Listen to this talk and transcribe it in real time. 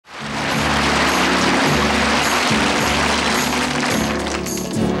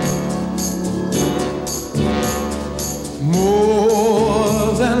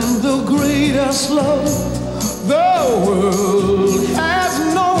best love the world has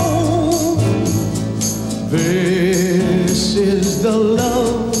known. This is the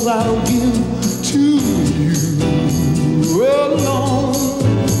love I'll give to you alone.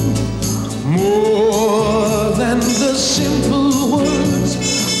 More than the simple words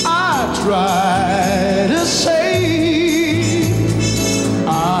I try to say.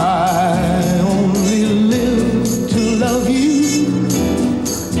 I only live to love you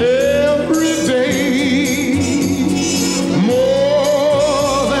every day.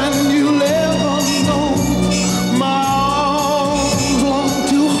 More than you'll ever know. My arms long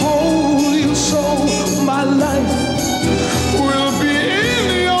to hold you so. My life will be in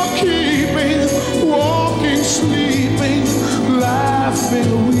your keeping. Walking, sleeping,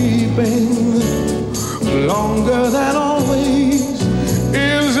 laughing, weeping. Longer than always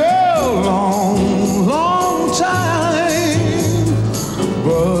is a long, long time.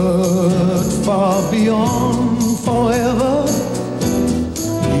 But far beyond forever,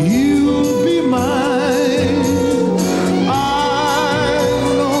 you'll be mine. I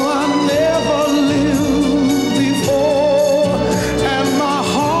know I never lived before, and my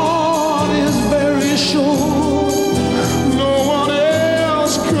heart is very sure no one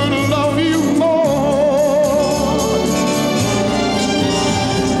else could love you more.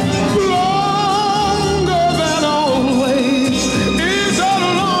 Longer than always is a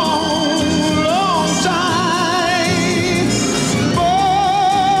long, long time.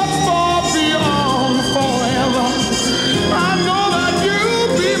 But far beyond forever, I know that you'll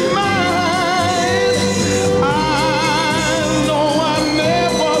be mine. I know I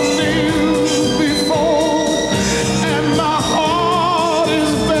never lived before, and my heart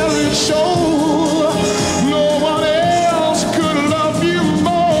is very sure no one else could love you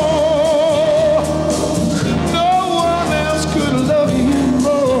more. No one else could love you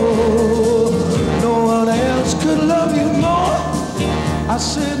more. No one else could love you more. I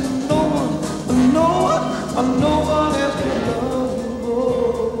said no one, no one, no